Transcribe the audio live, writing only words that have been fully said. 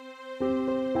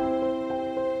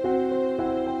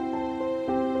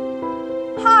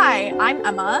Hi, I'm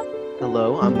Emma.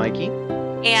 Hello, I'm Mikey.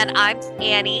 And I'm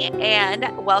Annie,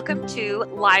 and welcome to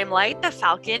Limelight, the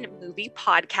Falcon movie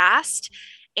podcast.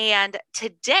 And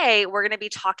today we're going to be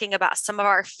talking about some of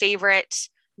our favorite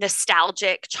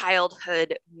nostalgic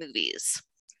childhood movies.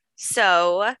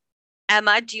 So,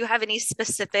 Emma, do you have any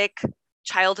specific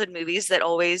childhood movies that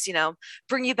always,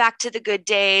 bring you back to the good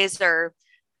days or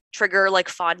trigger like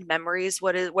fond memories?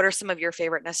 What are some of your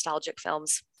favorite nostalgic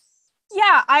films?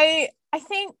 Yeah, I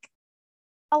think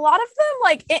a lot of them,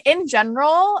 like in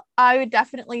general, I would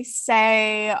definitely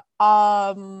say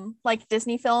like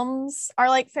Disney films are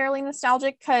like fairly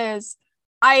nostalgic because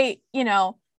in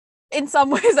some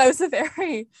ways I was a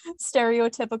very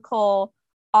stereotypical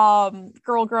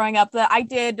girl growing up that I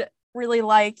did really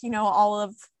like, all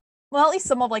of, well, at least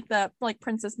some of like the like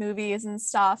princess movies and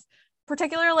stuff,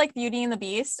 particularly like Beauty and the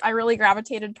Beast. I really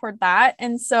gravitated toward that.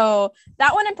 And so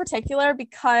that one in particular,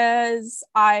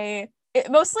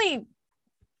 mostly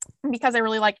because I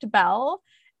really liked Belle,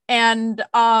 and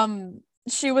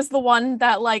she was the one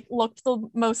that like looked the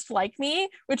most like me,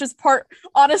 which is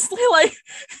honestly like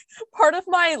part of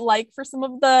my like for some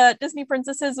of the Disney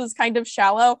princesses was kind of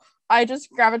shallow. I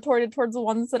just gravitated towards the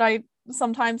ones that I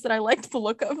liked the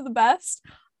look of the best.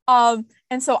 And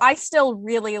so I still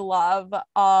really love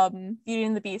Beauty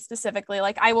and the Beast specifically.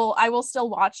 Like I will still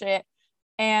watch it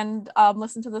and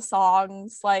listen to the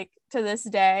songs like to this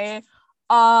day.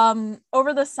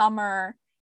 Over the summer,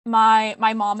 my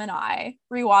mom and I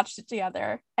rewatched it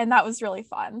together, and that was really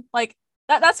fun. Like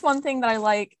that's one thing that I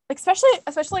like, especially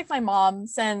like my mom,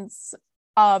 since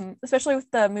especially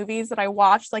with the movies that I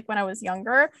watched like when I was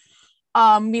younger,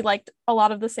 we liked a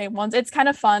lot of the same ones. It's kind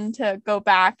of fun to go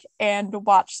back and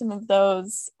watch some of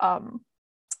those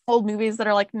old movies that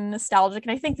are like nostalgic,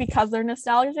 and I think because they're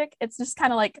nostalgic, it's just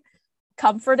kind of like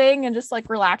comforting and just like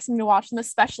relaxing to watch them,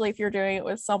 especially if you're doing it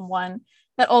with someone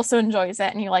that also enjoys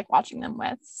it and you like watching them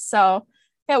with. So,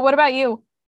 yeah, what about you?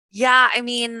 Yeah, I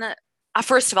mean,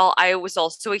 first of all, I was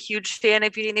also a huge fan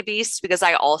of Beauty and the Beast because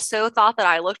I also thought that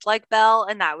I looked like Belle.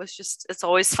 And that was just, it's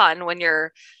always fun when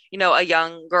you're, a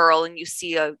young girl and you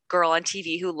see a girl on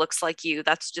TV who looks like you.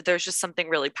 There's just something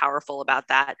really powerful about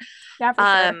that. Yeah, for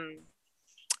sure. Um,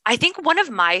 I think one of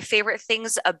my favorite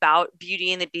things about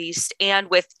Beauty and the Beast and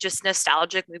with just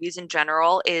nostalgic movies in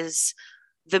general is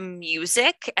the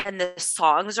music and the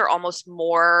songs are almost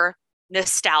more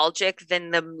nostalgic than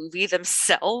the movie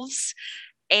themselves.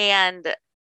 And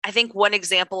I think one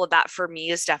example of that for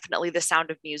me is definitely The Sound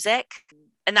of Music.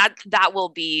 And that will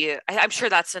be, I'm sure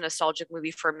that's a nostalgic movie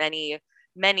for many,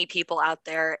 many people out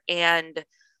there. And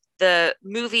the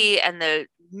movie and the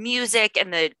music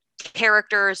and the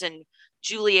characters and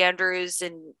Julie Andrews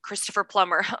and Christopher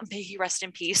Plummer, may he rest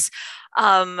in peace.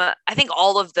 I think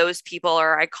all of those people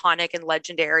are iconic and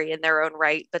legendary in their own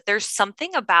right, but there's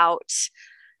something about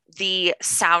the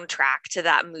soundtrack to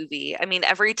that movie. I mean,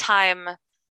 every time,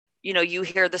 you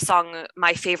hear the song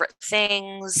My Favorite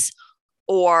Things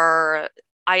or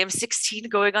I Am 16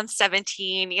 going on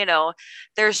 17,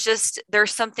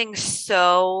 there's something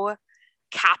so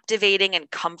captivating and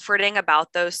comforting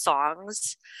about those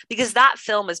songs because that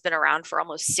film has been around for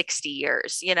almost 60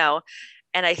 years,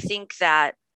 and I think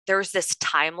that there's this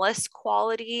timeless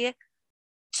quality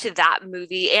to that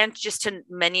movie and just to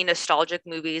many nostalgic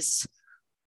movies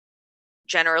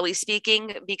generally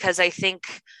speaking, because I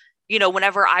think,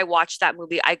 whenever I watch that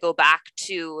movie, I go back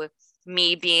to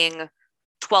me being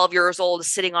 12 years old,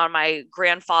 sitting on my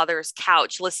grandfather's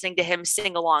couch, listening to him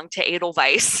sing along to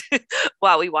Edelweiss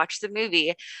while we watched the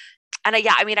movie. And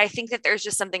yeah, I mean, I think that there's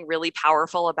just something really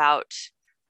powerful about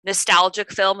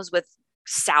nostalgic films with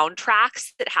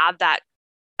soundtracks that have that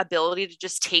ability to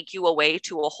just take you away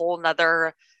to a whole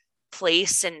nother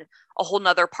place and a whole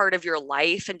nother part of your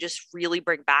life and just really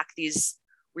bring back these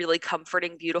really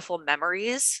comforting, beautiful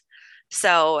memories.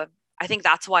 So I think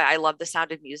that's why I love The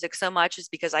Sound of Music so much, is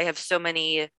because I have so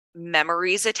many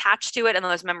memories attached to it. And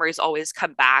those memories always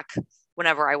come back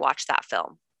whenever I watch that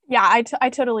film. Yeah, I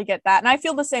totally get that. And I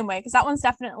feel the same way because that one's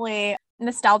definitely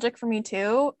nostalgic for me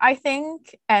too, I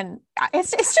think. And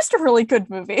it's just a really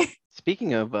good movie.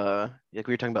 Speaking of, like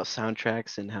we were talking about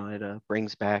soundtracks and how it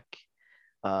brings back,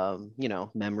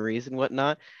 memories and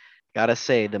whatnot. Gotta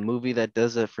say, the movie that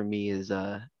does it for me is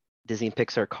Disney and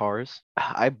Pixar Cars.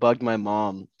 I bugged my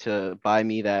mom to buy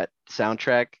me that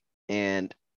soundtrack,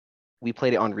 and we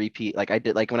played it on repeat. Like I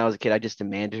did, like when I was a kid, I just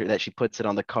demanded her that she puts it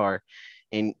on the car,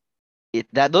 and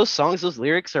those songs, those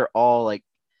lyrics are all like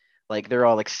they're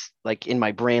all like in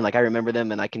my brain. Like I remember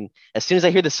them, and I can, as soon as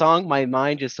I hear the song, my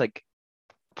mind just like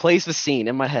plays the scene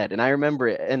in my head, and I remember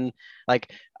it, and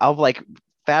like I'll like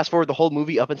fast forward the whole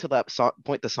movie up until that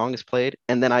point the song is played,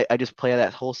 and then I just play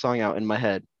that whole song out in my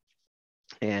head.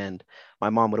 And my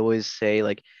mom would always say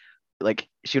like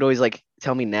she would always like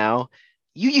tell me now,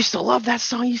 you used to love that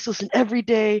song. You used to listen every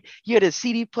day. You had a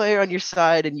CD player on your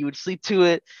side and you would sleep to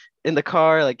it in the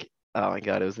car. Like, oh my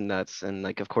God, it was nuts. And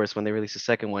like, of course, when they released the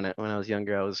second one when I was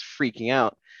younger, I was freaking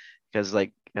out because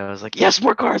like I was like, yes,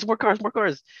 more cars, more cars, more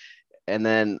cars. And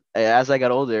then as I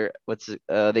got older,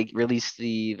 they released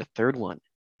the third one,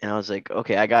 and I was like,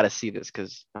 okay, I gotta see this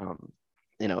because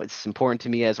it's important to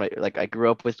me as I grew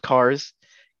up with cars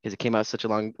because it came out such a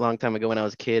long time ago when I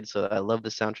was a kid. So I love the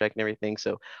soundtrack and everything.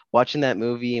 So watching that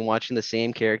movie and watching the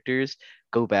same characters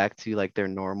go back to like their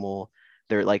normal,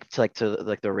 their to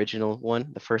the original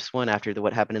one, the first one after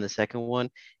what happened in the second one,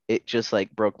 it just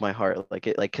like broke my heart. Like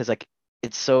it like because like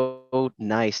it's so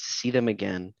nice to see them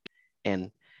again,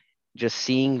 and just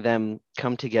seeing them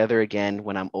come together again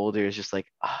when I'm older is just like,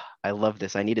 I love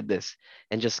this. I needed this.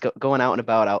 And just going out and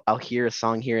about, I'll hear a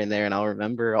song here and there, and I'll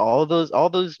remember all those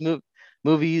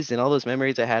movies and all those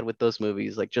memories I had with those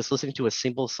movies. Like just listening to a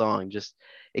simple song, just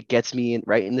it gets me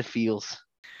right in the feels.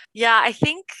 Yeah, I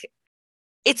think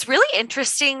it's really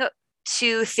interesting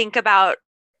to think about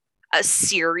a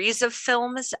series of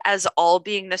films as all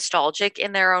being nostalgic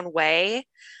in their own way,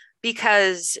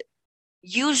 because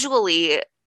usually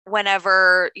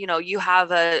whenever you have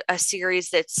a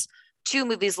series that's 2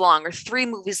 movies long or 3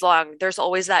 movies long, there's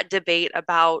always that debate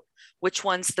about which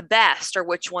one's the best or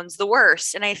which one's the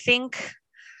worst. And I think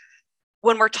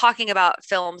when we're talking about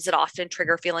films that often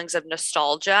trigger feelings of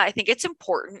nostalgia, I think it's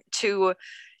important to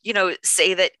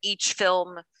say that each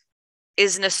film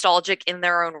is nostalgic in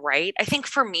their own right. I think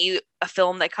for me, a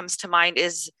film that comes to mind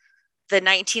is the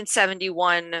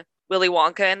 1971 Willy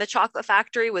Wonka and the Chocolate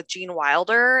Factory with Gene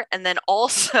Wilder, and then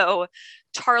also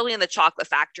Charlie and the Chocolate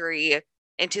Factory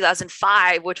in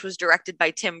 2005, which was directed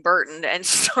by Tim Burton and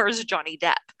stars Johnny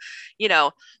Depp.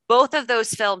 Both of those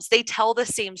films, they tell the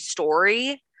same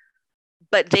story,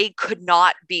 but they could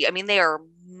not be, I mean, they are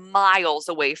miles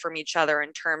away from each other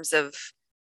in terms of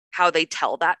how they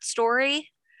tell that story.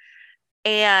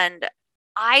 And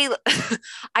I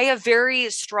I have very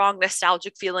strong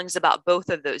nostalgic feelings about both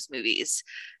of those movies.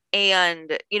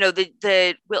 And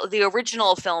the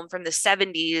original film from the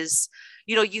 70s,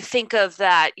 you think of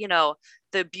that,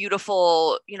 the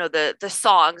beautiful, the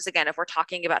songs, again, if we're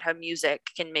talking about how music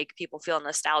can make people feel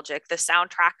nostalgic, the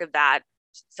soundtrack of that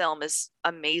film is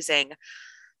amazing.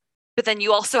 But then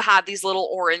you also have these little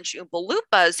orange Oompa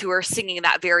Loompas who are singing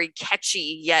that very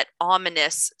catchy yet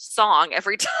ominous song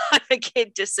every time a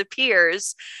kid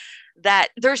disappears. That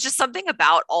there's just something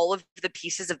about all of the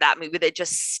pieces of that movie that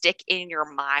just stick in your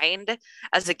mind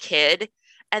as a kid.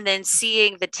 And then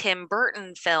seeing the Tim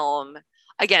Burton film,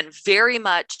 again, very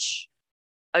much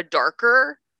a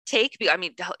darker take. I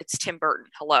mean, it's Tim Burton.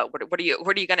 Hello. What are you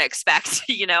going to expect?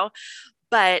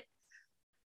 But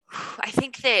I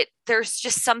think that there's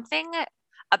just something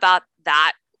about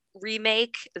that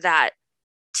remake that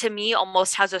to me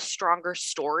almost has a stronger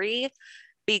story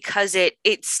because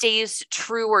it stays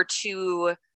truer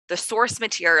to the source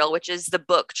material, which is the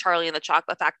book Charlie and the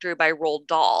Chocolate Factory by Roald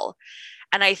Dahl.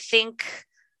 And I think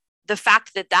the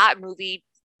fact that that movie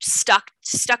stuck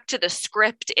to the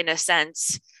script in a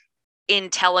sense in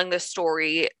telling the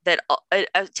story that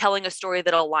telling a story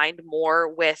that aligned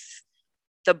more with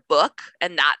the book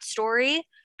and that story,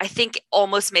 I think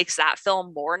almost makes that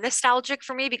film more nostalgic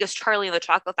for me because Charlie and the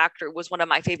Chocolate Factory was one of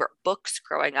my favorite books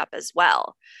growing up as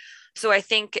well. So I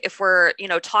think if we're,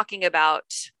 talking about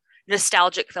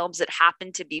nostalgic films that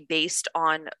happen to be based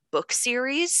on book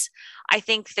series, I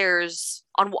think there's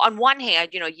on one hand,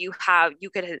 you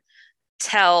could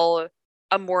tell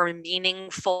a more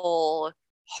meaningful,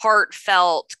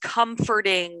 heartfelt,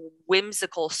 comforting,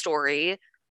 whimsical story.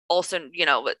 Also,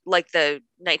 like the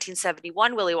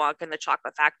 1971 Willy Wonka and the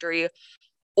Chocolate Factory,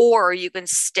 or you can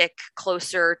stick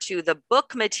closer to the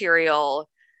book material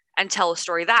and tell a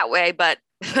story that way. But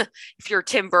if you're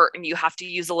Tim Burton, you have to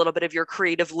use a little bit of your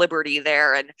creative liberty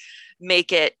there and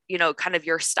make it, kind of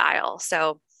your style.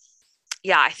 So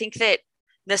yeah, I think that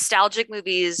nostalgic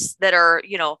movies that are,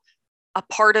 a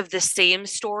part of the same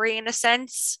story in a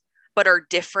sense, but are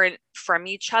different from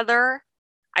each other.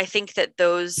 I think that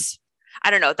those,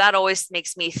 I don't know, that always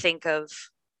makes me think of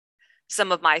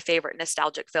some of my favorite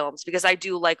nostalgic films because I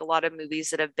do like a lot of movies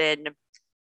that have been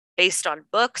based on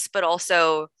books, but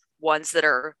also ones that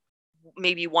are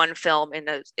maybe one film in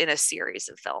a series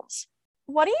of films.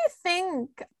 What do you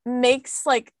think makes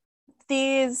like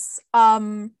these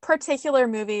particular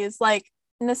movies like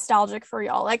nostalgic for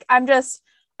y'all? Like I'm just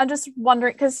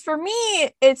wondering because for me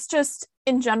it's just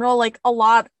in general like a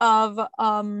lot of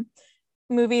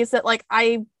movies that like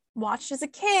I watched as a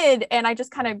kid and I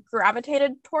just kind of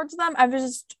gravitated towards them. I was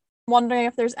just wondering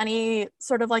if there's any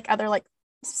sort of like other like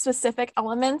specific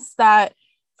elements that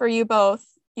for you both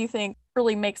you think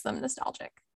really makes them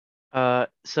nostalgic.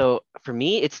 So for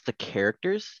me, it's the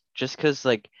characters, just because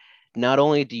like not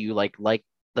only do you like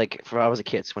for I was a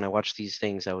kid, so when I watched these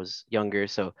things, I was younger,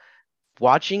 so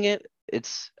watching it,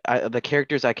 the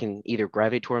characters I can either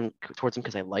gravitate towards them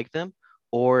because I like them,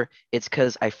 or it's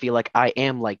because I feel like I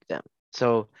am like them.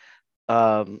 So,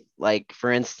 like for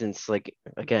instance, like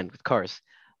again with Cars,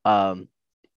 um,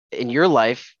 in your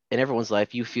life, in everyone's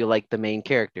life, you feel like the main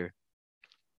character.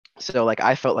 So like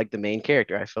I felt like the main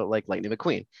character. I felt like Lightning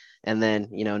McQueen. And then,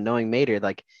 knowing Mater,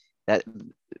 like that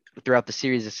throughout the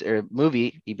series or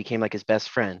movie, he became like his best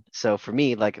friend. So for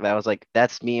me, like that was like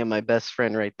that's me and my best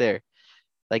friend right there.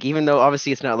 Like even though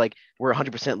obviously it's not like we're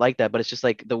 100% like that, but it's just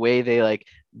like the way they like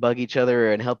bug each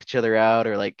other and help each other out,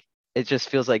 or like it just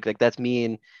feels like that's me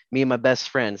and my best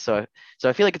friend. So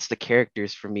I feel like it's the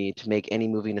characters for me to make any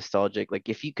movie nostalgic. Like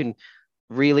if you can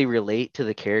really relate to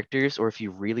the characters, or if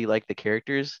you really like the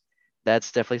characters,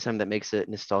 that's definitely something that makes it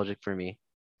nostalgic for me.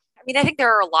 I mean, I think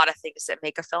there are a lot of things that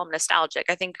make a film nostalgic.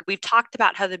 I think we've talked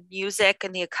about how the music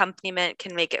and the accompaniment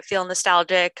can make it feel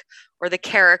nostalgic, or the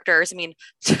characters. I mean,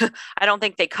 I don't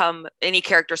think any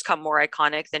characters come more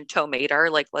iconic than Tow Mater.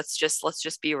 Like, let's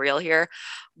just be real here.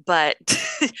 But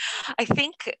I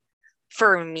think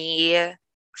for me,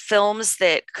 films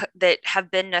that have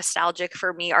been nostalgic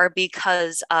for me are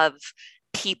because of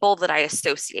people that I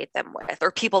associate them with,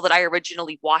 or people that I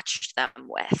originally watched them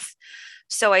with.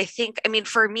 So I think, I mean,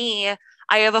 for me,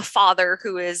 I have a father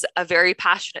who is a very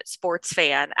passionate sports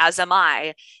fan, as am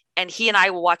I. And he and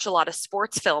I will watch a lot of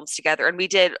sports films together. And we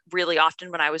did really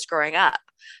often when I was growing up.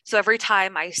 So every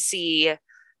time I see,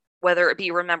 whether it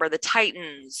be Remember the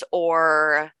Titans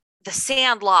or The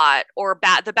Sandlot or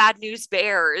the Bad News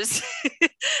Bears,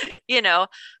 you know,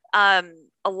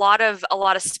 a lot of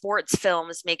sports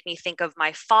films make me think of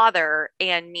my father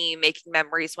and me making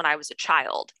memories when I was a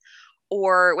child.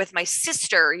 Or with my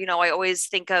sister, I always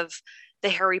think of the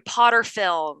Harry Potter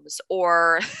films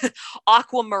or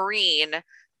Aquamarine,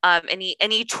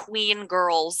 any tween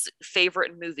girl's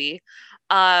favorite movie,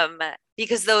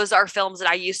 because those are films that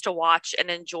I used to watch and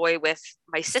enjoy with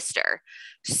my sister.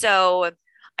 So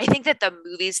I think that the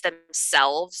movies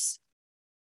themselves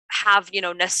have,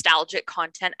 nostalgic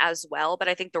content as well, but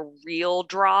I think the real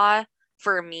draw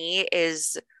for me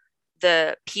is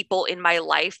the people in my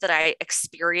life that I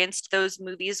experienced those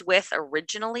movies with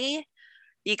originally,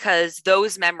 because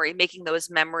making those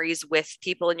memories with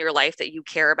people in your life that you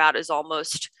care about is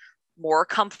almost more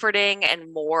comforting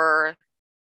and more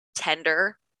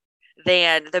tender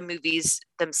than the movies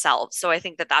themselves. So I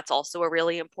think that that's also a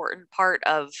really important part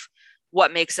of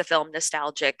what makes a film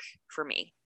nostalgic for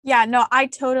me. Yeah, no, I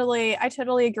totally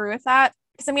agree with that.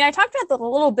 Because I mean, I talked about that a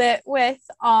little bit with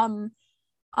um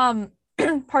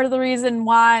part of the reason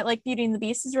why like Beauty and the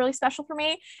Beast is really special for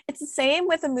me. It's the same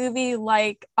with a movie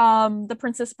like The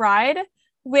Princess Bride,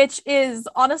 which is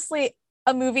honestly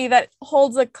a movie that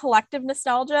holds a collective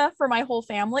nostalgia for my whole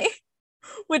family,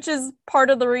 which is part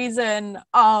of the reason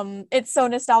it's so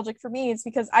nostalgic for me. It's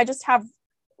because I just have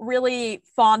really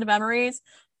fond memories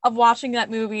of watching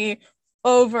that movie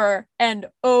over and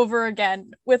over again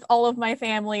with all of my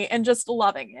family and just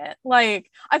loving it.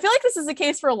 Like I feel like this is the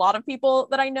case for a lot of people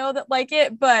that I know that like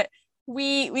it, but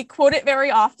we quote it very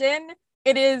often.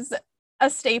 It is a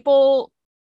staple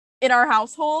in our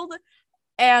household.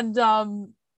 And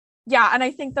yeah, and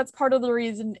I think that's part of the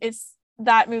reason it's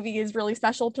that movie is really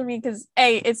special to me because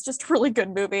it's just a really good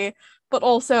movie, but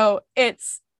also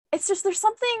it's just there's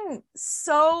something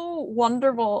so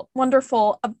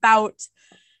wonderful about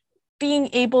being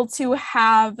able to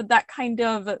have that kind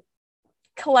of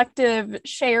collective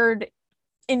shared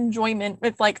enjoyment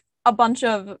with like a bunch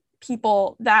of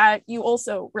people that you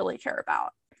also really care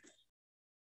about.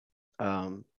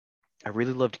 Um, I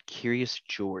really loved Curious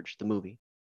George, the movie.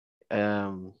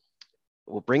 Um,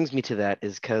 what brings me to that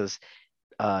is because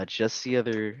just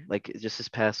this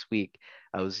past week,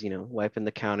 I was, wiping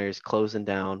the counters, closing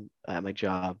down at my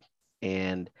job,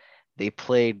 and they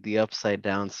played the Upside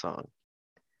Down song.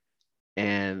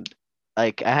 And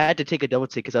like I had to take a double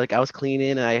take because I was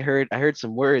cleaning and I heard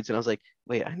some words and I was like,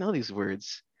 wait, I know these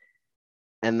words.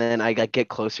 And then I got get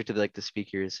closer to the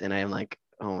speakers and I'm like,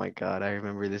 oh my God, I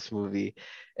remember this movie.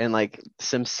 And like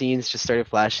some scenes just started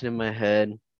flashing in my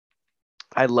head.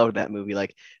 I loved that movie.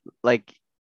 We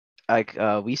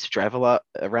used to drive a lot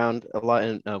around a lot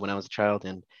when I was a child,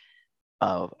 and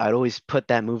I'd always put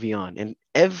that movie on, and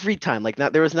every time, like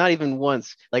not there was not even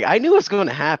once, like I knew it was going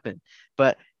to happen,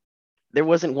 but there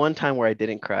wasn't one time where I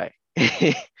didn't cry.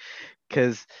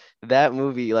 Because that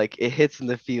movie, like, it hits in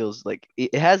the feels. Like,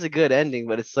 it has a good ending,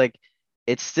 but it's like,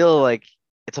 it's still like,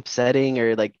 it's upsetting,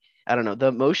 or like, I don't know, the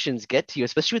emotions get to you,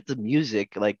 especially with the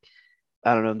music. Like,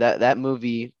 I don't know, that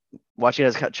movie, watching it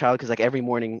as a child, because like every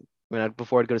morning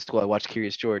before I'd go to school, I watched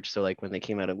Curious George. So like when they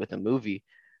came out with a movie,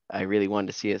 I really wanted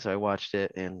to see it, so I watched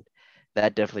it, and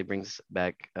that definitely brings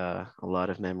back a lot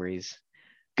of memories,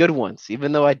 good ones.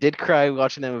 Even though I did cry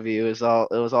watching that movie, it was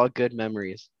all good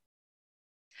memories.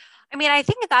 I mean, I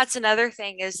think that's another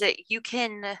thing is that you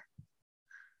can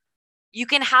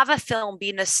have a film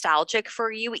be nostalgic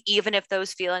for you even if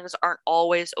those feelings aren't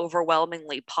always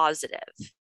overwhelmingly positive.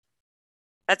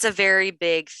 That's a very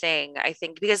big thing, I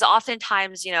think, because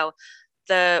oftentimes,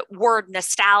 the word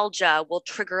nostalgia will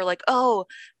trigger like, oh,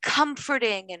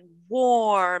 comforting and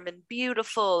warm and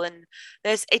beautiful. And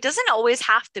it doesn't always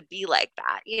have to be like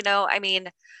that. I mean,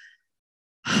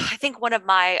 I think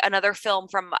another film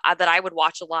from that I would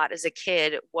watch a lot as a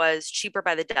kid was Cheaper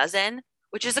by the Dozen,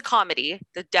 which is a comedy,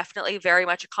 definitely very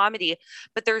much a comedy.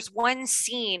 But there's one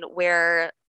scene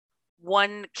where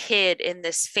one kid in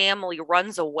this family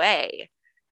runs away,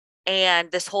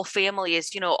 and this whole family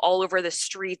is all over the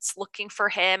streets looking for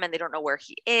him, and they don't know where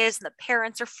he is, and the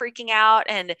parents are freaking out.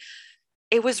 And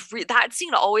that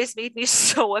scene always made me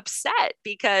so upset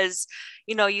because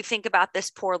you think about this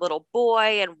poor little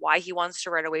boy and why he wants to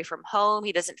run away from home.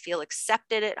 He doesn't feel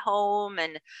accepted at home,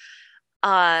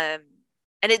 um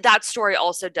that story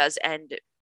also does end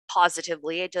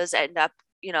positively. It does end up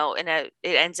it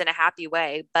ends in a happy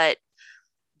way, but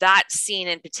that scene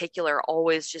in particular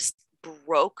always just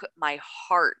broke my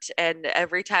heart. And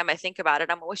every time I think about it,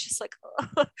 I'm always just like,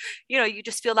 oh. You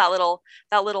just feel that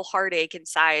little heartache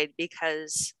inside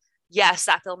because yes,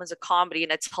 that film is a comedy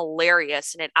and it's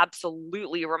hilarious. And it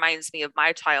absolutely reminds me of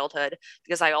my childhood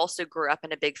because I also grew up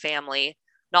in a big family,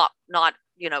 not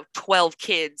 12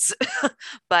 kids,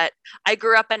 but I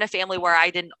grew up in a family where I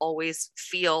didn't always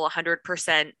feel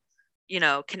 100%,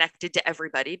 connected to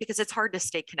everybody because it's hard to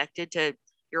stay connected to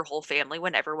your whole family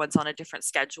when everyone's on a different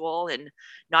schedule and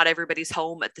not everybody's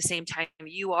home at the same time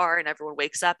you are, and everyone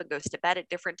wakes up and goes to bed at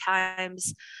different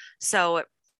times. So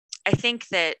I think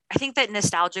that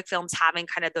nostalgic films having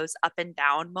kind of those up and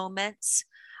down moments,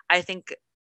 I think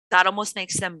that almost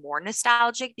makes them more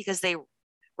nostalgic because they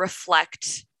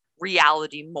reflect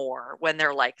reality more when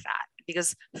they're like that.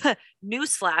 Because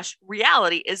newsflash,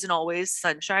 reality isn't always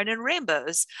sunshine and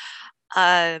rainbows.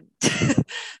 Um,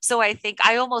 so I think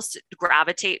I almost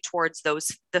gravitate towards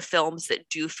the films that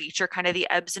do feature kind of the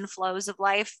ebbs and flows of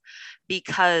life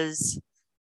because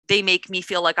they make me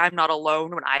feel like I'm not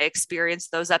alone when I experience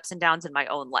those ups and downs in my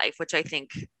own life, which I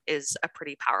think is a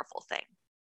pretty powerful thing.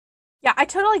 Yeah, I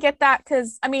totally get that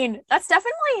because I mean, that's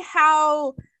definitely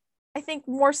how I think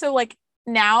more so like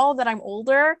now that I'm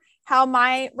older, how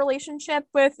my relationship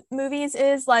with movies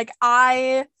is like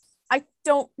I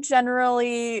don't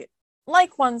generally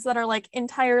like ones that are like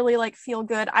entirely like feel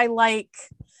good. I like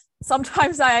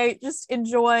sometimes I just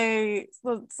enjoy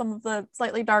some of the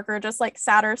slightly darker, just like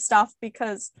sadder stuff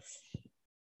because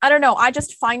I don't know. I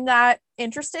just find that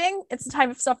interesting. It's the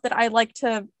type of stuff that I like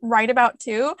to write about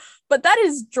too. But that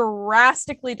is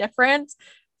drastically different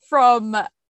from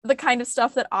the kind of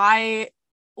stuff that I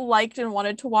liked and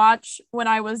wanted to watch when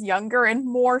I was younger, and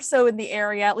more so in the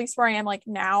area, at least where I am like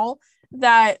now,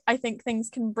 that I think things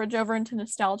can bridge over into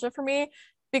nostalgia for me.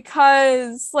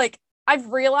 Because like I've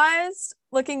realized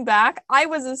looking back, I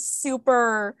was a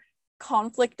super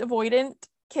conflict avoidant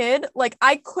kid. Like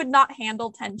I could not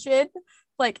handle tension.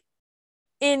 Like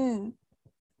in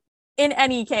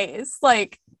any case,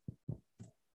 like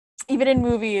even in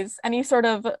movies, any sort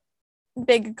of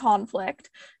big conflict.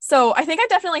 So I think I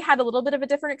definitely had a little bit of a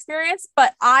different experience,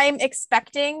 but I'm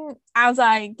expecting as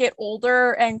I get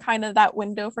older and kind of that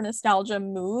window for nostalgia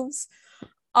moves,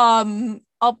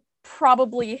 I'll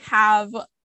probably have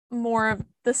more of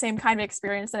the same kind of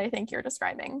experience that I think you're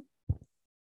describing.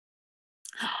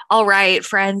 All right,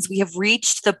 friends, we have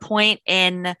reached the point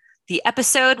in the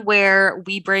episode where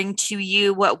we bring to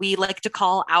you what we like to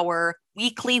call our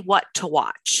weekly what to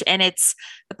watch. And it's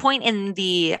the point in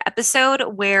the episode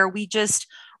where we just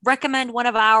recommend one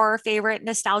of our favorite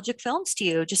nostalgic films to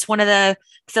you, just one of the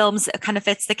films that kind of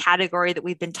fits the category that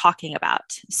we've been talking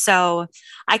about. So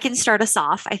I can start us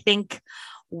off. I think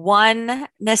one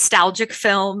nostalgic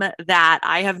film that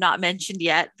I have not mentioned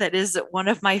yet that is one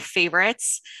of my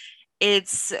favorites.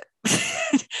 It's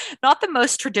not the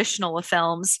most traditional of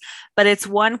films, but it's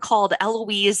one called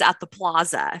Eloise at the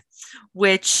Plaza,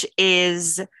 which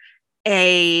is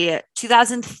a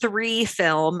 2003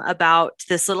 film about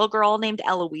this little girl named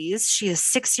Eloise. She is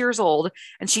 6 years old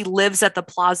and she lives at the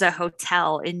Plaza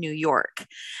Hotel in New York.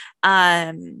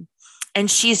 And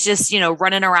she's just,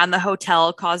 running around the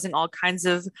hotel, causing all kinds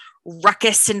of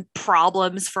ruckus and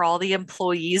problems for all the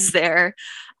employees there.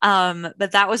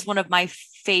 But that was one of my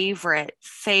favorite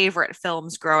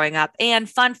films growing up. And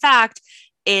fun fact,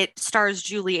 it stars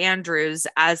Julie Andrews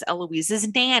as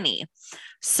Eloise's nanny.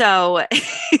 So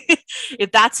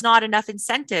if that's not enough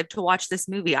incentive to watch this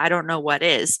movie, I don't know what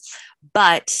is.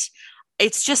 But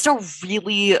it's just a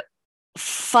really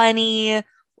funny,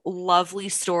 lovely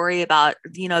story about,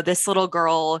 this little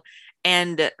girl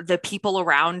and the people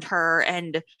around her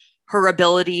and her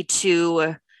ability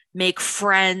to make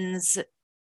friends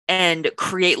and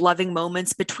create loving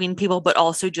moments between people, but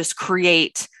also just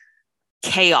create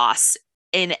chaos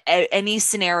in any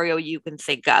scenario you can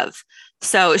think of.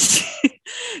 So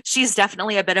she's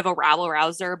definitely a bit of a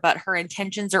rabble-rouser, but her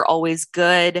intentions are always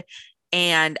good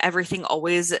and everything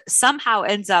always somehow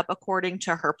ends up according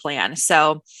to her plan.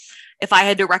 So if I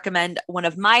had to recommend one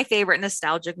of my favorite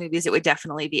nostalgic movies, it would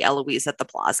definitely be Eloise at the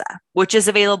Plaza, which is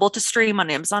available to stream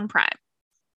on Amazon Prime.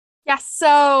 Yes,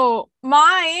 so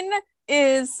mine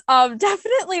is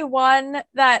definitely one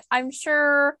that I'm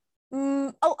sure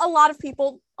a lot of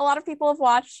people have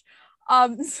watched.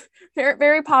 Very,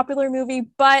 very popular movie,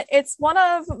 but it's one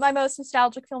of my most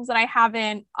nostalgic films that I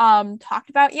haven't talked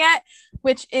about yet,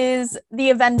 which is The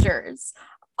Avengers.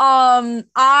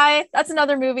 That's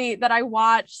another movie that I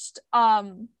watched a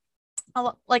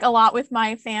lot with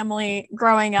my family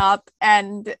growing up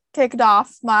and kicked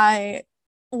off my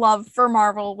love for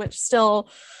Marvel, which still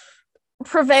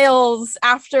prevails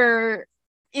after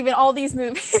even all these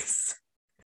movies.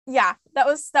 Yeah, that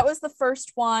was the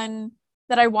first one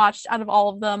that I watched out of all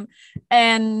of them,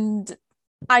 and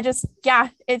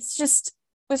it's just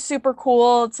was super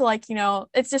cool to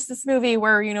it's just this movie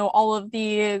where all of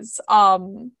these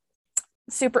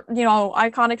super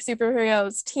iconic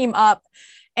superheroes team up,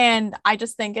 and I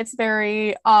just think it's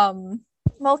very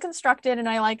well constructed, and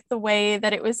I like the way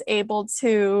that it was able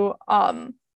to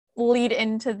lead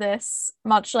into this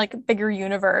much bigger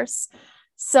universe.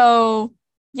 So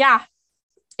yeah,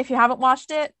 if you haven't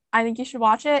watched it, I think you should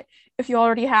watch it. If you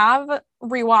already have,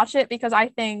 rewatch it, because I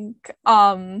think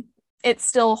it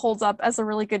still holds up as a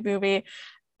really good movie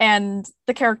and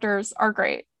the characters are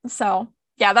great. So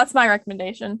yeah, that's my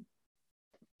recommendation.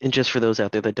 And just for those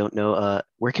out there that don't know,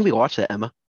 where can we watch that,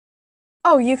 Emma?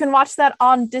 Oh, you can watch that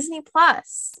on Disney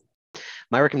Plus.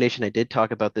 My recommendation, I did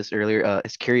talk about this earlier,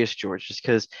 is Curious George, just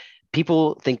because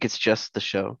people think it's just the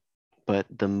show, but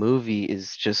the movie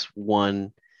is just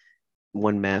one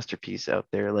masterpiece out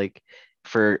there. Like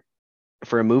for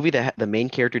a movie that the main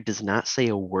character does not say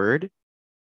a word,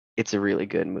 it's a really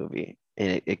good movie,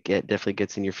 and it definitely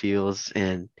gets in your feels,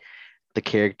 and the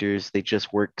characters, they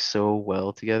just work so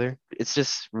well together. It's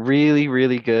just really,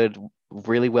 really good,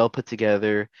 really well put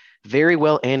together, very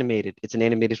well animated. It's an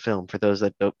animated film for those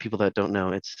people that don't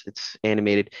know. It's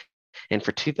animated, and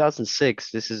for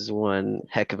 2006, this is one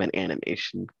heck of an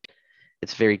animation.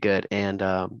 It's very good, and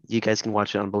you guys can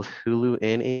watch it on both Hulu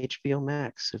and HBO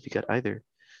Max if you got either.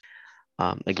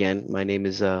 Again, my name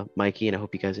is Mikey, and I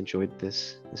hope you guys enjoyed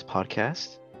this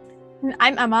podcast.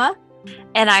 I'm Emma.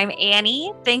 And I'm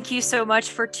Annie. Thank you so much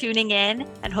for tuning in,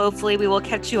 and hopefully we will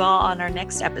catch you all on our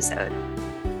next episode.